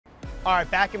All right,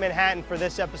 back in Manhattan for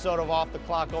this episode of Off the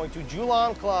Clock, going to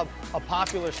Julan Club, a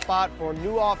popular spot for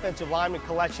new offensive lineman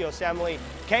Kelechi Osemele.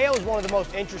 KO is one of the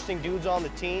most interesting dudes on the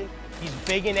team. He's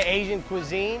big into Asian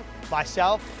cuisine.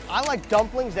 Myself, I like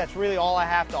dumplings. That's really all I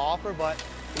have to offer, but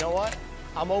you know what?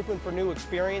 I'm open for new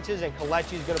experiences, and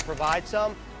Kelechi is going to provide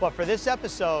some. But for this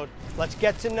episode, let's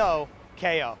get to know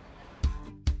KO.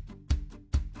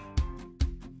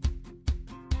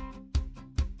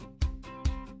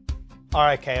 All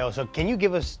right, KO, so can you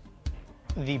give us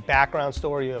the background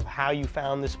story of how you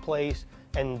found this place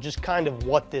and just kind of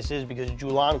what this is? Because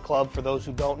Julan Club, for those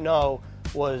who don't know,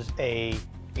 was an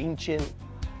ancient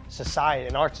society,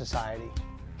 an art society.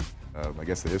 I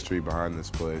guess the history behind this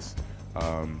place,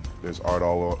 there's art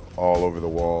all over the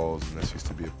walls, and this used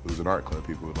to be, it was an art club.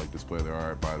 People would like display their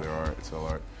art, buy their art, sell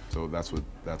art. So that's what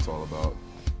that's all about.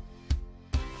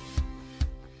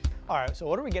 All right, so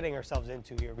what are we getting ourselves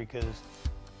into here? Because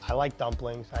I like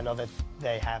dumplings. I know that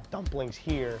they have dumplings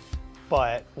here,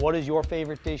 but what is your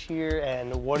favorite dish here,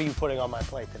 and what are you putting on my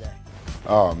plate today?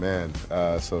 Oh man,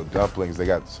 so dumplings, they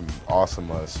got some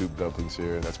awesome soup dumplings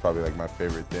here. That's probably like my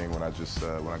favorite thing when I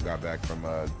got back from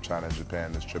China and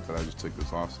Japan, this trip that I just took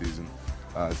this off season.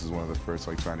 This is one of the first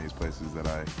like Chinese places that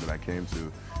I came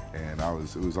to, and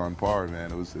it was on par,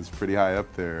 man. It's pretty high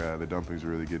up there. The dumplings are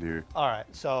really good here. All right,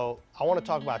 so I want to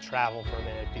talk about travel for a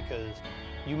minute, because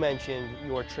you mentioned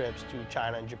your trips to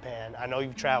China and Japan. I know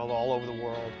you've traveled all over the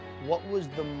world. What was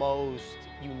the most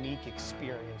unique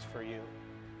experience for you?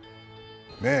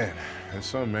 Man, there's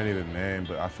so many to name,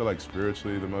 but I feel like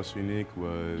spiritually the most unique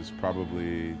was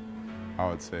probably, I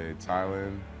would say,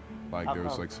 Thailand. Like there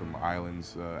was like some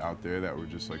islands out there that were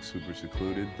just like super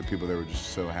secluded. The people there were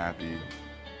just so happy.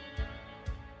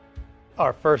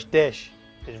 Our first dish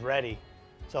is ready.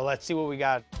 So let's see what we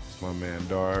got. It's my man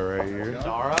Dara right here.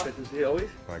 Dara? Good to see you always.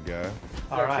 My guy.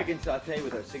 All right. Chicken satay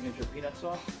with our signature peanut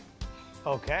sauce.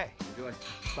 Okay. Enjoy.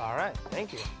 All right,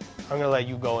 thank you. I'm gonna let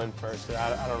you go in first.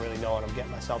 I don't really know what I'm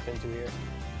getting myself into here.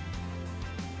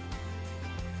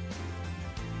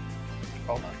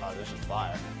 Oh my God, this is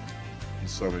fire.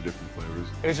 There's so many different flavors.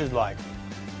 This is like,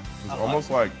 It's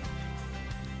almost like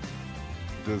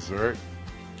dessert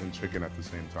and chicken at the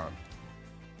same time.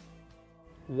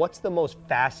 what's the most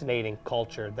fascinating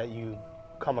culture that you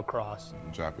come across?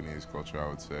 Japanese culture, I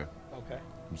would say. Okay.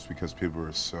 Just because people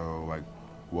are so like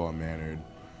well-mannered,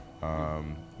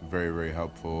 very, very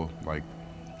helpful. Like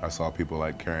I saw people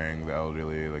like carrying the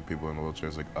elderly, like people in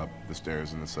wheelchairs, like up the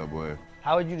stairs in the subway.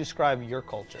 How would you describe your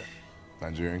culture?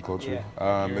 Nigerian culture?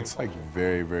 Yeah, It's like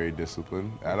very, very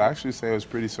disciplined. I'd actually say it was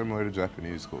pretty similar to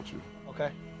Japanese culture.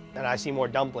 Okay. And I see more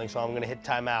dumplings, so I'm gonna hit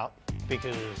timeout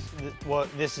because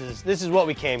this is what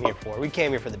we came here for. We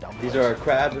came here for the dumplings. These are our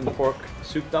crab and pork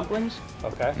soup dumplings.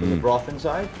 Okay. With the broth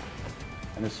inside.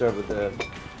 And they're served with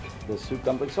the soup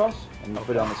dumpling sauce. And you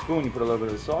put it on the spoon, you put a little bit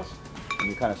of the sauce, and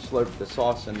you kind of slurp the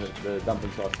sauce and the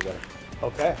dumpling sauce together.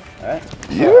 Okay. All right?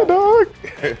 Yeah, dog!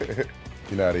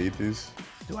 You know how to eat these?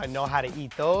 Do I know how to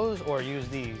eat those or use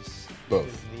these? Both.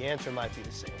 Because the answer might be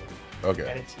the same. Okay.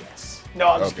 And it's yes. No,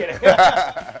 I'm just kidding.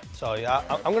 So yeah,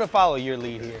 I'm gonna follow your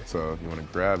lead here. So you want to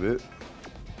grab it,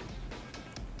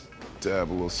 dab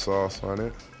a little sauce on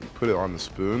it, you put it on the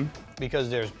spoon. Because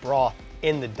there's broth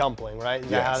in the dumpling, right? Is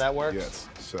that how that works? Yes.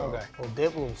 So. Okay. We'll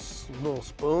dip a little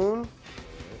spoon.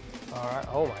 All right.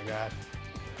 Oh my God.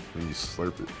 Then you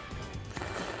slurp it.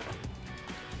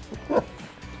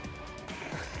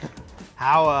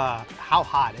 How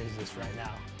hot is this right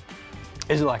now?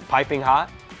 Is it like piping hot?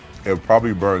 It would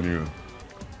probably burn you.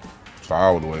 So I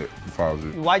would wait if I was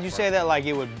you. Why'd you say that like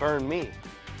it would burn me?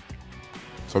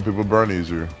 Some people burn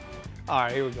easier. All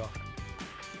right, here we go.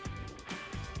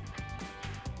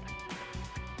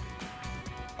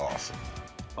 Awesome.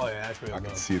 Oh yeah, that's real I good.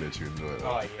 can see that you enjoy it.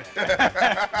 Oh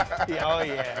yeah. Yeah, oh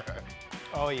yeah.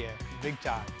 Oh yeah, big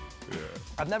time. Yeah.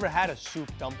 I've never had a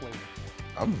soup dumpling before.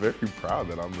 I'm very proud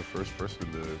that I'm the first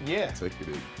person to take it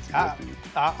to get these.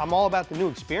 I'm all about the new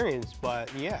experience,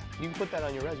 but yeah, you can put that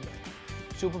on your resume.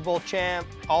 Super Bowl champ,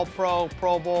 All-Pro,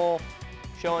 Pro Bowl,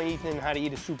 showing Ethan how to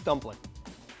eat a soup dumpling.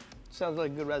 Sounds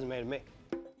like a good resume to me.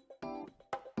 All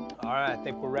right, I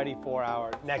think we're ready for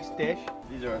our next dish.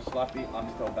 These are our sloppy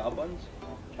oxtail bao buns,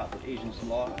 topped with Asian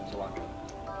slaw and cilantro.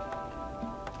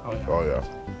 Oh yeah. Oh yeah.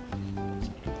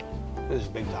 This is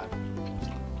big time.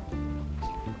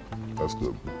 That's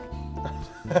good.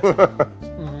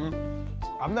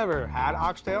 I've never had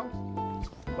oxtail,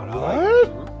 but I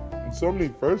like What? So many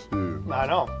firsts for you. it. I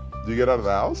know. Do you get out of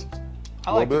the house?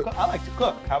 I like to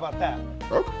cook. How about that?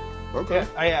 Okay. Okay.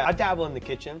 Yeah, I dabble in the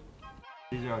kitchen.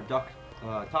 These are our duck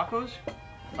tacos,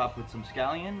 topped with some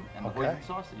scallion and the hoisin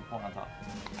sauce that you pour on top.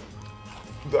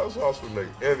 That sauce would make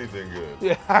anything good.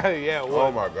 Yeah, yeah. What?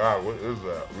 Oh my God, what is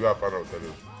that? We gotta find out what that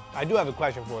is. I do have a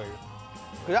question for you.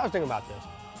 Because I was thinking about this.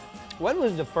 When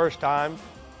was the first time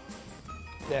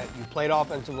that you played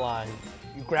offensive line,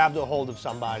 you grabbed a hold of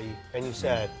somebody, and you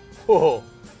said, oh,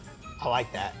 I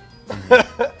like that?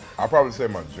 I'll probably say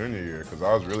my junior year, because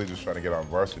I was really just trying to get on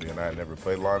varsity, and I had never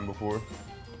played line before.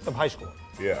 Of high school?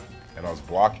 Yeah, and I was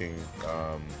blocking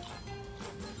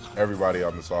everybody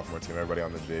on the sophomore team, everybody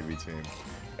on the JV team,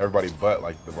 everybody but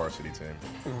like the varsity team.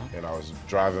 Mm-hmm. And I was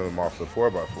driving them off the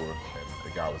 4x4, and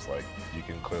the guy was like, you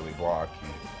can clearly block.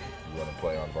 You want to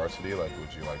play on varsity? Like,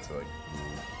 would you like to like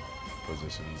move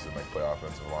positions and like play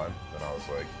offensive line? And I was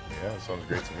like, yeah, it sounds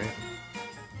great to me.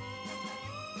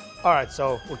 All right,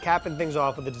 so we're capping things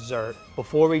off with the dessert.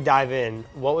 Before we dive in,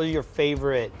 what was your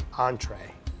favorite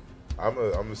entree? I'm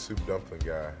a soup dumpling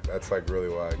guy. That's like really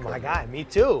why I My guy, me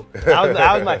too.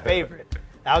 That was my favorite.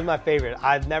 That was my favorite.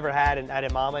 I've never had an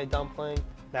edamame dumpling,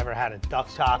 never had a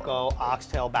duck taco,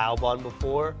 oxtail bao bun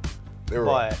before,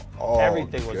 but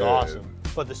everything was awesome.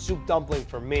 But the soup dumpling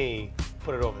for me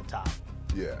put it over the top.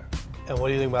 Yeah. And what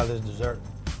do you think about this dessert?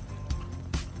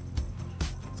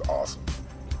 It's awesome.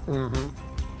 Mm-hmm.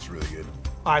 It's really good.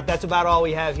 All right, that's about all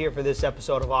we have here for this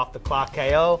episode of Off the Clock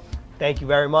KO. Thank you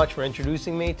very much for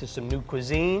introducing me to some new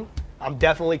cuisine. I'm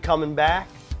definitely coming back.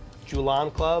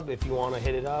 Julan Club, if you want to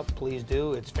hit it up, please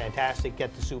do. It's fantastic.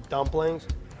 Get the soup dumplings.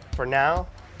 For now,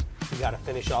 we got to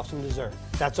finish off some dessert.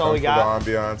 That's all we got. Come for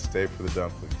the ambiance, stay for the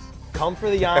dumplings. Come for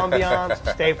the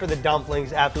ambiance, stay for the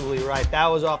dumplings. Absolutely right. That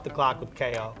was Off the Clock with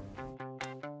KO.